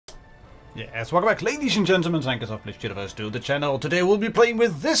Yes, welcome back ladies and gentlemen, Tankers of Blitz to the channel. Today we'll be playing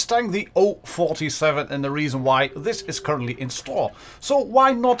with this tank, the O-47, and the reason why this is currently in store. So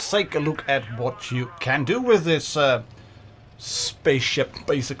why not take a look at what you can do with this spaceship,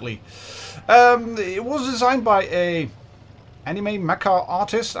 basically. It was designed by a anime mecha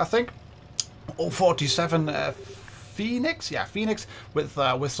artist, I think. O-47 Phoenix, yeah, Phoenix, with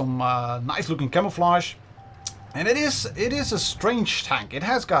some nice looking camouflage. And it is a strange tank. It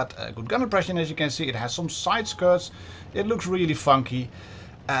has got a good gun impression, as you can see. It has some side skirts. It looks really funky.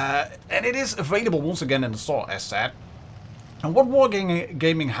 And it is available once again in the store, as said. And what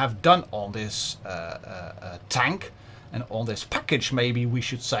Wargaming have done on this tank, and on this package maybe we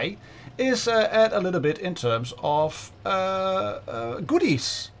should say, is add a little bit in terms of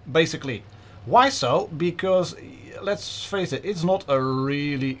goodies, basically. Why so? Because, let's face it, it's not a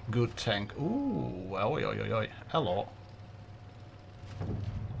really good tank. Ooh, well, hello.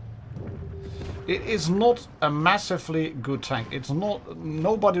 It is not a massively good tank. It's not.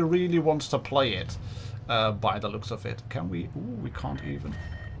 Nobody really wants to play it, by the looks of it. Can we? Ooh, we can't even.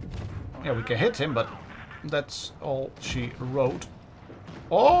 Yeah, we can hit him, but that's all she wrote.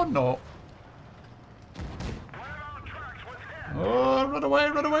 Oh no! Oh, run away,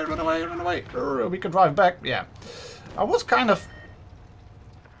 run away, run away, run away. We can drive back, yeah. I was kind of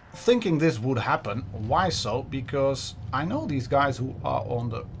thinking this would happen. Why so? Because I know these guys who are on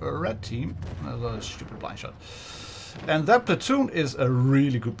the red team. That's a stupid blind shot. And that platoon is a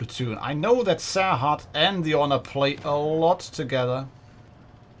really good platoon. I know that Serhat and the Honor play a lot together.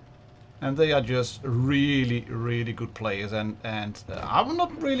 And they are just really, really good players. And I'm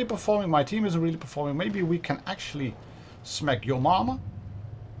not really performing. My team isn't really performing. Maybe we can actually smack your mama.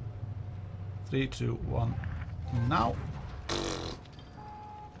 3, 2, 1. Now.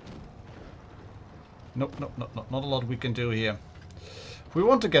 Nope, not a lot we can do here. If we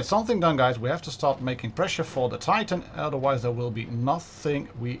want to get something done, guys, we have to start making pressure for the Titan. Otherwise, there will be nothing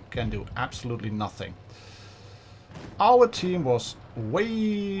we can do. Absolutely nothing. Our team was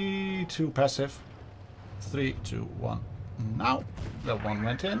way too passive. 3, 2, 1. Now. That one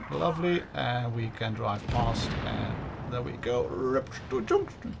went in. Lovely. And we can drive past. And there we go. Rip to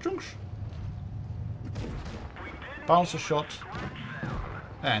junks. Bouncer shot.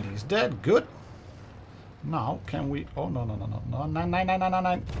 And he's dead. Good. Now, can we... Oh, no.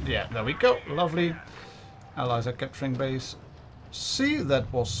 9. Yeah, there we go. Lovely. Allies are capturing base. C,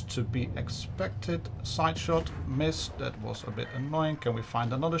 that was to be expected. Side shot. Missed. That was a bit annoying. Can we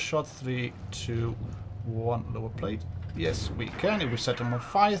find another shot? 3, 2, 1. Lower plate. Yes, we can. If we set him on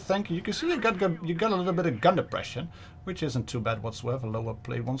fire, thank you. You can see you got a little bit of gun depression, which isn't too bad whatsoever. Lower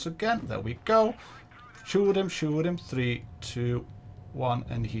plate once again. There we go. Shoot him. 3, 2, 1,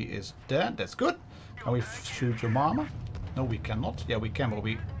 and he is dead. That's good. Can we shoot your mama? No, we cannot. Yeah, we can, but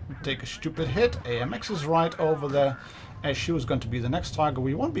we take a stupid hit. AMX is right over there. SU is going to be the next target.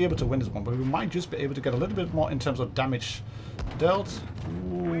 We won't be able to win this one, but we might just be able to get a little bit more in terms of damage dealt.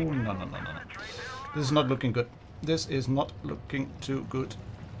 Ooh, no. This is not looking good. This is not looking too good.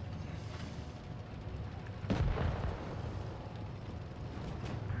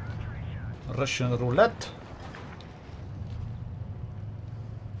 Russian roulette.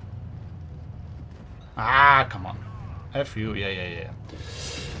 Ah, come on. F you. Yeah.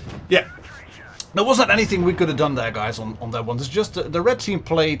 Yeah. There wasn't anything we could have done there, guys, on that one. It's just the red team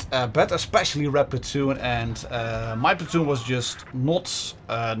played better, especially red platoon, and my platoon was just not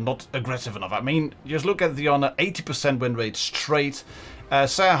aggressive enough. I mean, just look at the Honor, 80% win rate straight.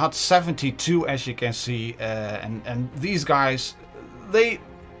 Sarah had 72, as you can see, and these guys, they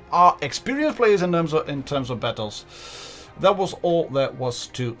are experienced players in terms of battles. That was all there was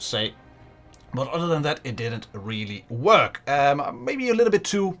to say. But other than that, it didn't really work. Maybe a little bit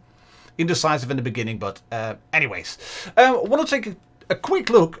too indecisive in the beginning, but anyways. I want to take a quick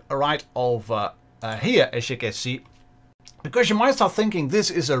look right over here, as you can see. Because you might start thinking this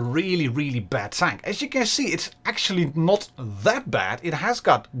is a really, really bad tank. As you can see, it's actually not that bad. It has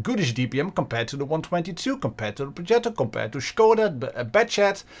got goodish DPM compared to the 122, compared to the Progetto, compared to Skoda,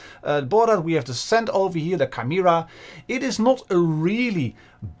 Batchat, Border. We have the Send over here, the Chimera. It is not a really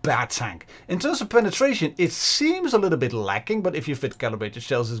bad tank. In terms of penetration, it seems a little bit lacking, but if you fit calibrated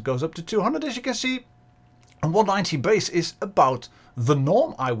shells, it goes up to 200, as you can see. And 190 base is about the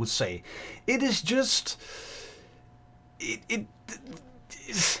norm, I would say. It is just...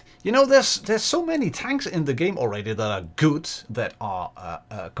 you know, there's so many tanks in the game already that are good, that are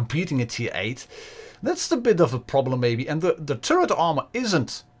competing at tier 8. That's the bit of a problem maybe. And the turret armor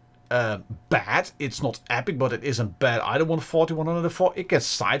isn't bad. It's not epic, but it isn't bad either. 140, 104. It can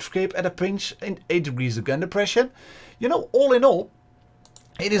side scrape at a pinch in 8 degrees of gun depression. You know, all in all,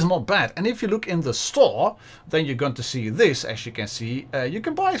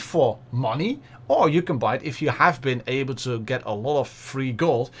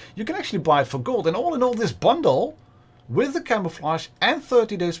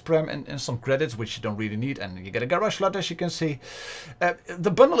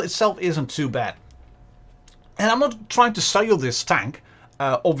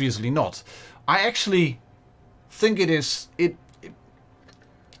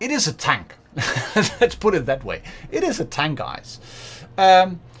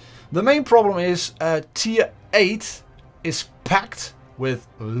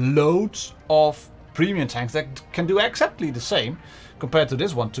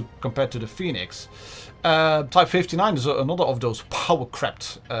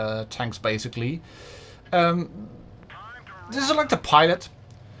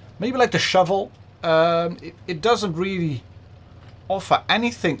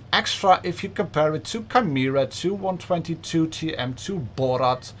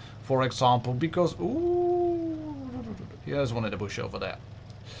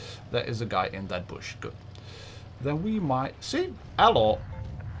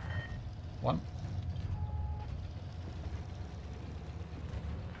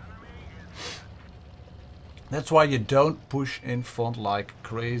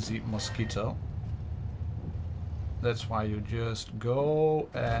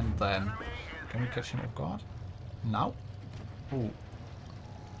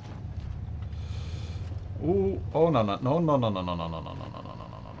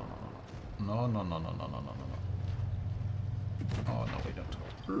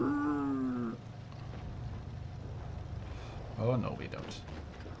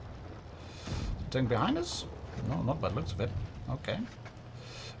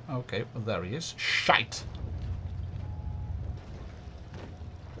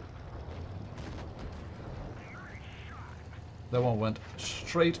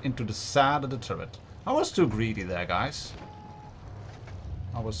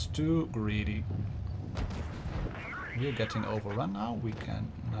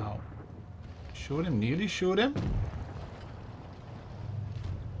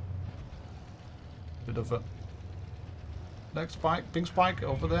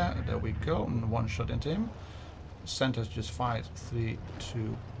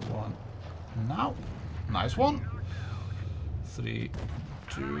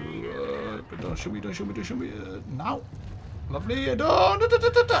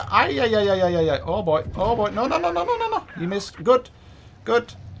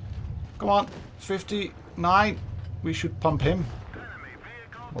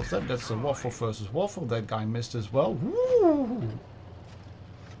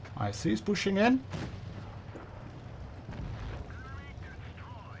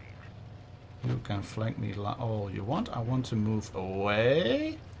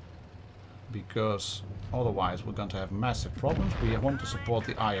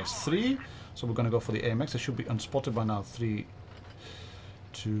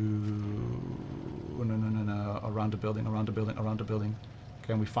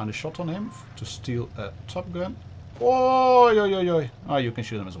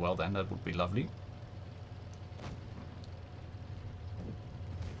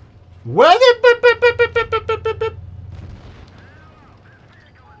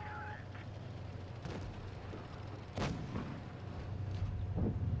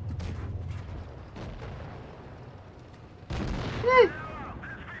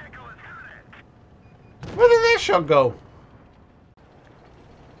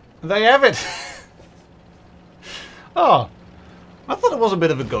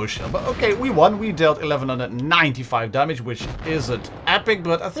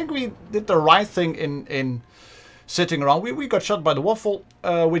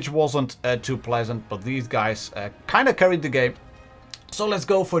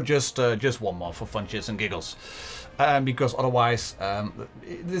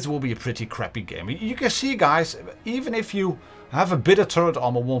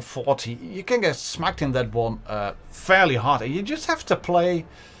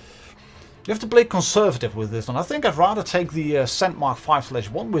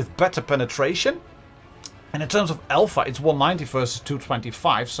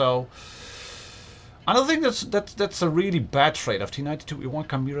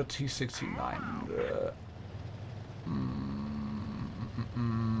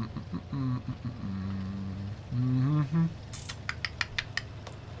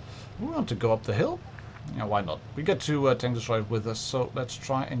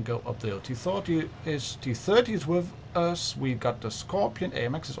 us. We got the Scorpion.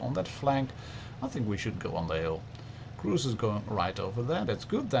 AMX is on that flank. I think we should go on the hill. Cruise is going right over there. That's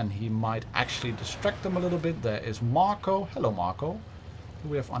good. Then he might actually distract them a little bit. There is Marco. Hello, Marco. Do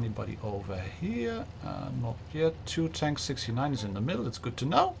we have anybody over here? Not yet. 2 tanks. 69 is in the middle. It's good to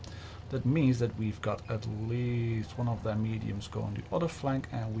know. That means that we've got at least one of their mediums going the other flank,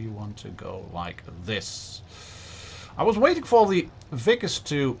 and we want to go like this. I was waiting for the Vickers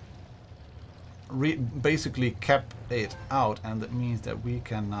to basically cap it out, and that means that we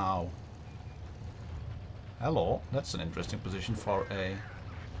can now... Hello, that's an interesting position for a...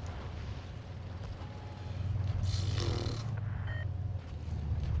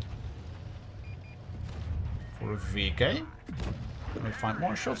 For a VK. Can we find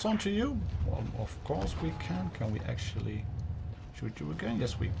more shots onto you? Well, of course we can. Can we actually shoot you again?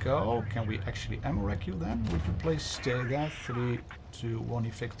 Yes, we go. Can we actually ammo rack you then? Would you please stay there? 3, 2, 1. He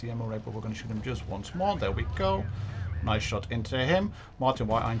fixed the ammo rack, but we're going to shoot him just once more. There we go. Nice shot into him. Martin,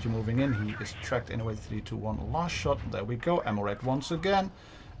 why aren't you moving in? He is tracked anyway. 3, 2, 1. Last shot. There we go. Ammo rack once again.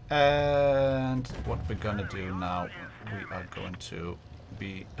 And what we're going to do now, we are going to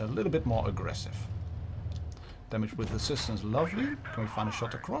be a little bit more aggressive. Damage with resistance, lovely. Can we find a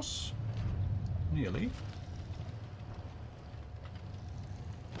shot across? Nearly.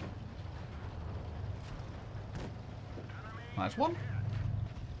 Nice one. Can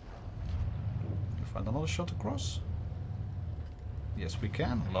we find another shot across? Yes, we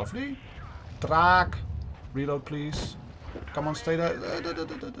can. Lovely. Track. Reload, please. Come on, stay there.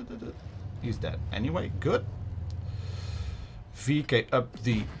 He's dead. Anyway, good. VK up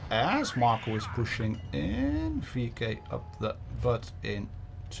the ass. Marco is pushing in. VK up the butt in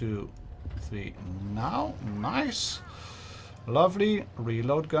 2, 3 now. Nice. Lovely.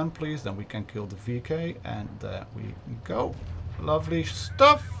 Reload gun, please. Then we can kill the VK. And there we go. Lovely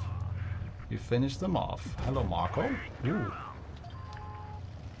stuff. We finished them off. Hello, Marco. Ooh.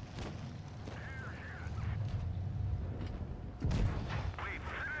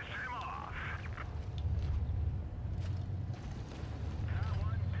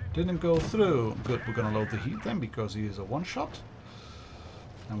 Didn't go through. Good, we're going to load the heat then because he is a one-shot.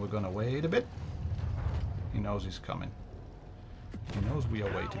 And we're going to wait a bit. He knows he's coming. He knows we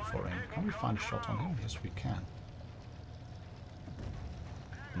are waiting for him. Can we find a shot on him? Yes, we can.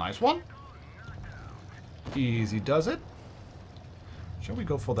 Nice one. Easy does it. Shall we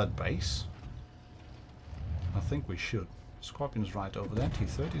go for that base? I think we should. Scorpion is right over there.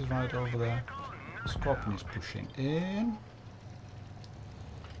 T-30 is right over there. Scorpion is pushing in.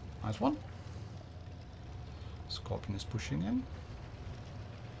 Nice one. Scorpion is pushing in.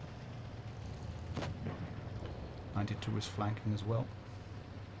 92 is flanking as well.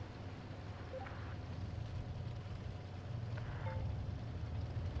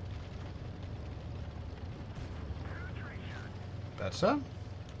 Better.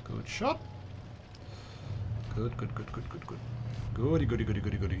 Good shot. Good, good, good, good, good, good. Goody, goody, goody,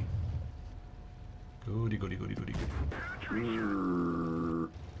 goody, goody. Goody, goody, goody, goody,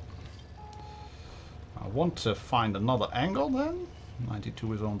 goody. I want to find another angle then.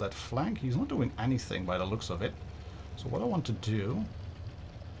 92 is on that flank. He's not doing anything by the looks of it. So what I want to do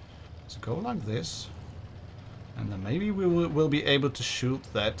is go like this. And then maybe we'll be able to shoot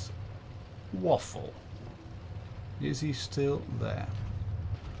that waffle. Is he still there?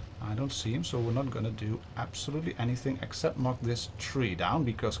 I don't see him, so we're not going to do absolutely anything except knock this tree down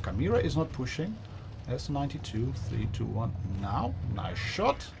because Chimera is not pushing. There's the 92. 3, 2, 1. Now. Nice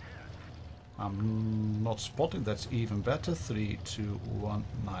shot. I'm not spotting. That's even better. 3, 2, 1.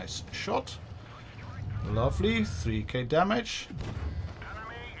 Nice shot. Lovely. 3k damage.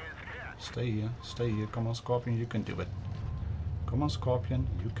 Stay here. Stay here. Come on, Scorpion. You can do it. Come on, Scorpion.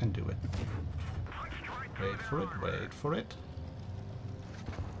 You can do it. Wait for it. Wait for it.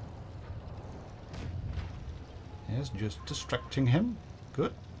 Yes, just distracting him.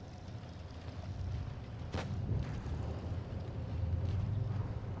 Good.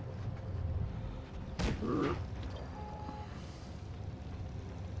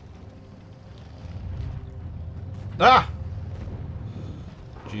 Ah!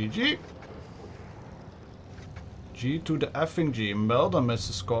 GG. G to the effing G. Well done,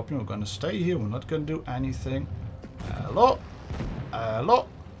 Mr. Scorpion. We're gonna stay here. We're not gonna do anything. Hello. Hello.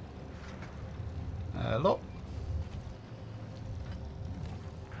 Hello.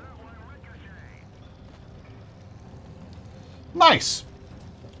 Nice.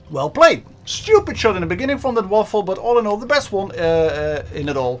 Well played. Stupid shot in the beginning from that waffle, but all in all, the best one in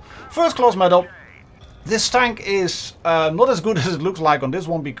it all. First class medal. This tank is not as good as it looks like on this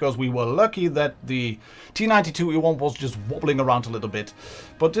one, because we were lucky that the T92E1 was just wobbling around a little bit.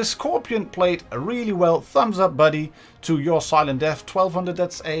 But this Scorpion played really well. Thumbs up, buddy, to Your Silent Death. 1200,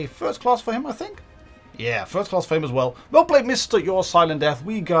 that's a first class for him, I think. Yeah, first class for him as well. Well played, Mr. Your Silent Death.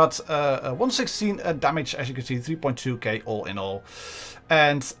 We got 116 damage, as you can see, 3.2k all in all.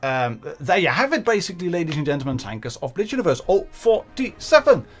 And there you have it, basically, ladies and gentlemen, tankers of Blitz Universe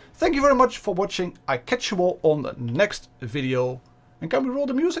O-47. Thank you very much for watching. I catch you all on the next video. And can we roll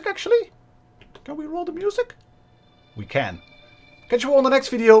the music, actually? Can we roll the music? We can. Catch you all on the next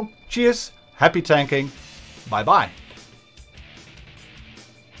video. Cheers. Happy tanking. Bye-bye.